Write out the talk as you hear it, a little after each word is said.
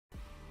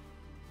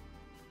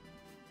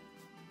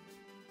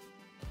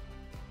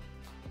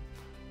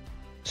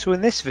So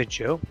in this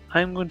video,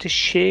 I'm going to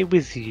share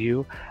with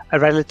you a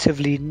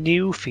relatively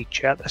new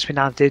feature that's been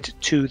added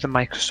to the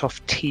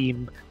Microsoft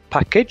Teams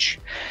package,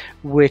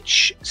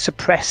 which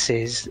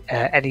suppresses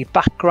any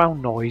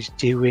background noise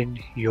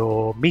during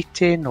your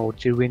meeting or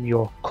during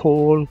your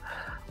call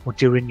or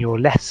during your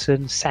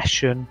lesson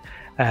session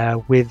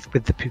with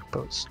the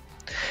pupils.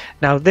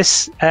 Now,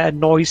 this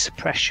noise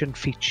suppression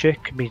feature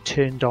can be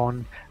turned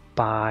on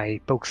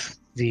by both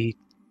the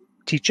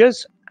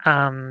teachers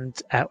and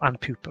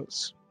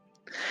pupils.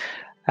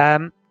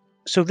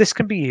 So this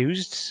can be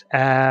used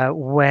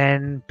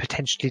when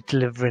potentially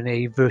delivering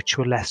a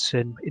virtual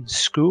lesson in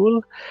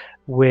school,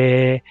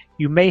 where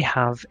you may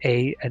have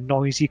a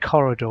noisy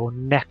corridor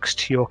next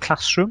to your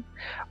classroom,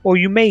 or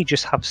you may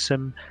just have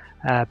some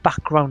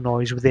background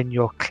noise within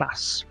your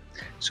class.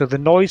 So the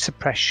noise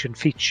suppression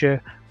feature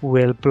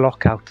will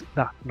block out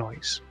that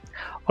noise.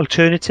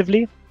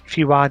 Alternatively, if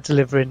you are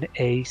delivering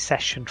a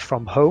session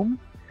from home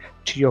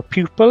to your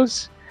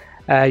pupils,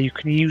 you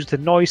can use the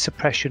noise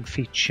suppression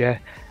feature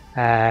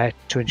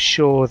to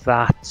ensure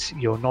that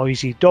your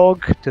noisy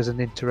dog doesn't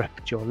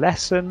interrupt your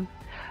lesson,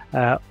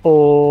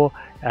 or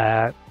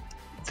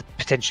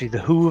potentially the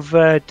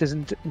Hoover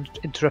doesn't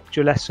interrupt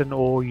your lesson,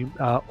 or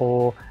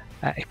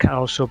it can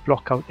also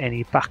block out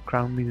any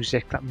background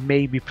music that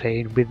may be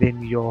playing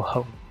within your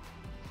home.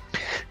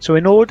 So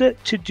in order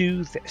to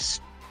do this,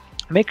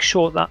 make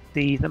sure that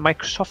the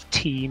Microsoft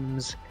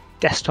Teams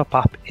desktop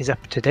app is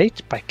up to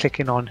date by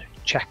clicking on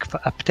check for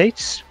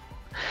updates,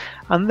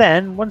 and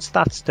then once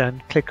that's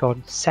done, click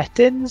on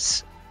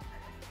settings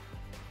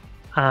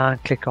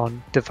and click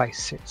on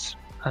devices,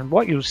 and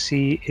what you'll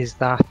see is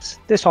that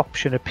this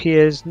option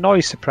appears,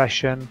 noise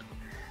suppression,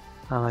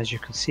 and as you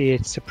can see,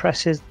 it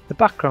suppresses the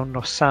background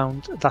or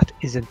sound that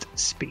isn't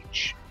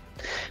speech.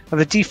 Now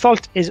the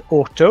default is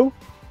auto.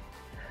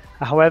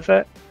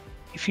 However,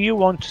 if you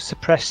want to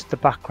suppress the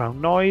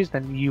background noise,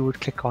 then you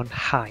would click on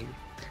high.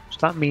 So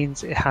that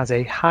means it has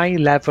a high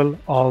level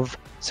of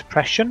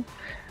suppression,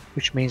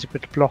 which means it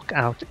would block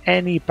out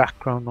any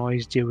background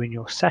noise during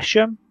your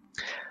session.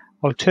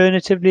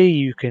 Alternatively,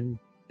 you can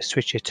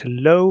switch it to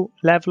low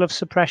level of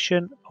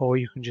suppression, or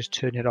you can just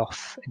turn it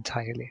off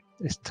entirely.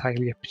 It's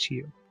entirely up to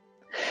you.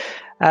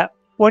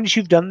 Once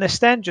you've done this,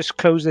 then just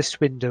close this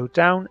window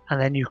down and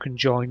then you can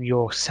join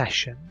your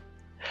session.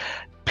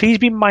 Please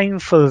be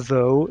mindful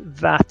though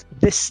that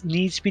this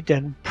needs to be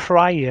done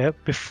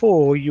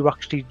before you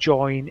actually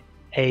join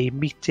a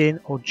meeting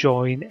or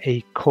join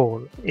a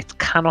call. It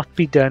cannot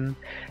be done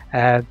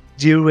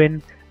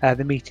during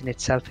the meeting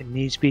itself. It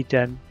needs to be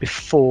done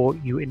before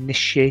you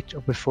initiate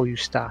or before you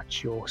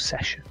start your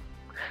session.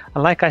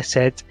 And like I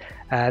said,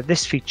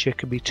 this feature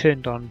can be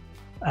turned on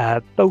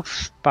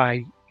both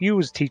by you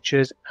as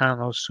teachers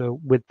and also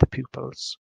with the pupils.